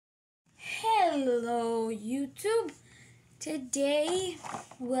YouTube. Today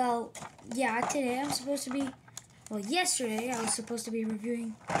yesterday I was supposed to be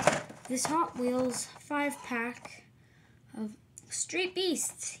reviewing this Hot Wheels 5-pack of Street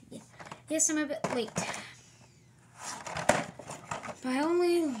Beasts. Yes, I'm a bit late. By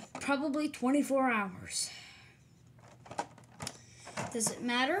only probably 24 hours. Does it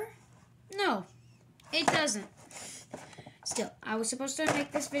matter? No, it doesn't. Still, I was supposed to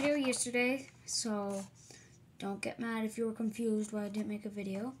make this video yesterday, so don't get mad if you were confused why I didn't make a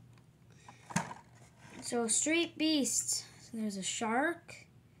video. So, Street Beasts. So there's a shark.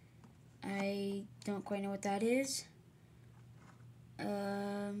 I don't quite know what that is.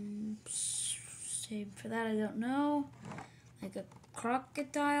 Same for that, I don't know. Like a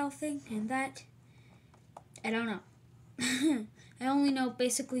crocodile thing, and that, I don't know. I only know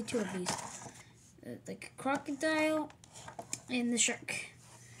basically two of these. Like a crocodile and the shark.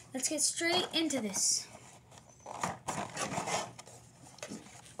 Let's get straight into this.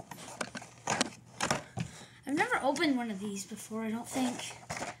 I've never opened one of these before, I don't think.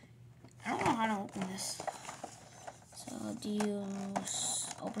 I don't know how to open this. So do you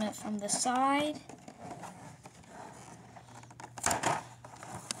open it from the side?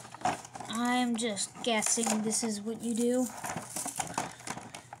 I'm just guessing this is what you do.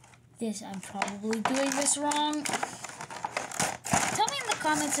 I'm probably doing this wrong. Tell me in the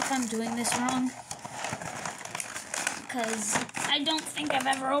comments if I'm doing this wrong, because I don't think I've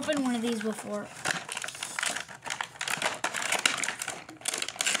ever opened one of these before.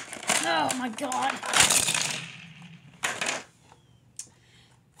 Oh my god.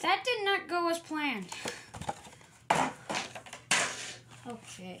 That did not go as planned.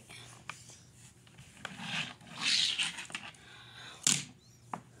 Okay.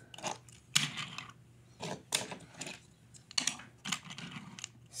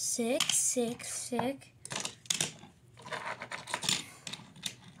 Sick.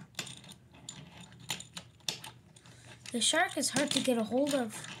 The shark is hard to get a hold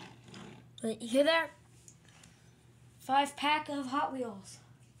of. But you hear that? 5-pack of Hot Wheels.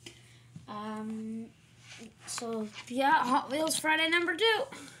 So yeah, Hot Wheels Friday number 2.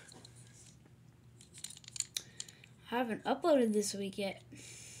 I haven't uploaded this week yet.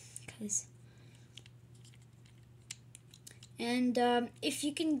 If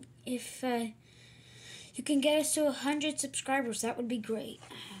you can get us to 100 subscribers, that would be great.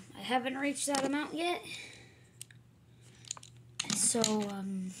 I haven't reached that amount yet, so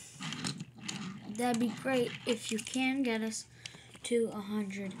that'd be great if you can get us to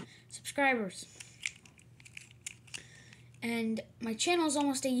 100 subscribers. And my channel is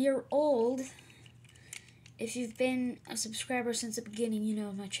almost a year old. If you've been a subscriber since the beginning, you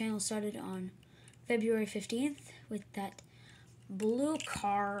know my channel started on February 15th with that blue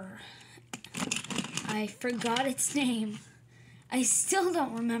car. I forgot its name. I still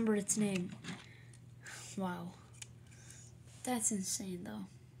don't remember its name. Wow. That's insane, though.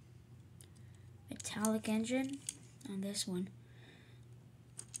 Metallic engine on this one.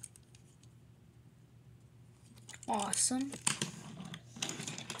 Awesome.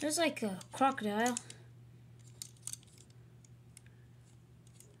 There's like a crocodile.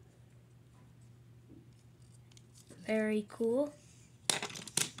 Very cool.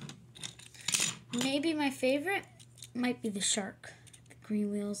 Maybe my favorite might be the shark. The green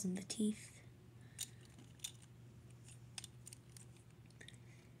wheels and the teeth.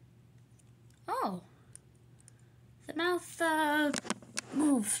 Oh. The mouth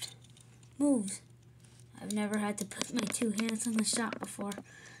moves. I've never had to put my 2 hands on the shot before.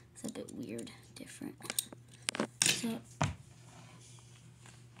 It's a bit weird, different. So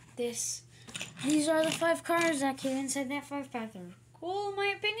these are the 5 cars that came inside that 5-pack. They're cool in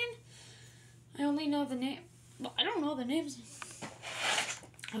my opinion. I only know the name. Well, I don't know the names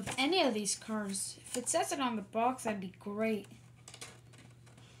of any of these cars. If it says it on the box, that'd be great.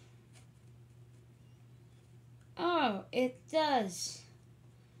 Oh, it does.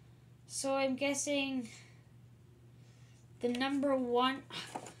 So I'm guessing the number 1.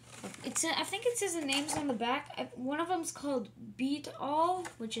 I think it says the names on the back. One of them's called Beat All,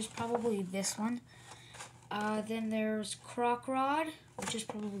 which is probably this one. Then there's Croc Rod, which is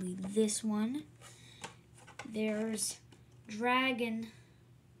probably this one. There's Dragon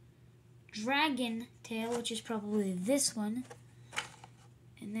Tail, which is probably this one.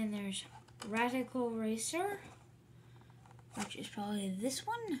 And then there's Radical Racer, which is probably this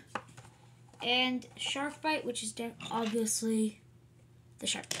one. And Shark Bite, which is obviously the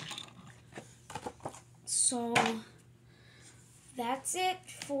shark. So that's it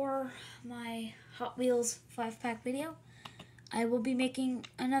for my Hot Wheels 5-pack video. I will be making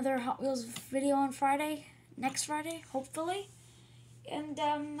another Hot Wheels video on Friday next Friday, hopefully. And,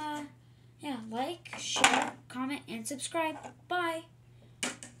 yeah, like, share, comment, and subscribe. Bye.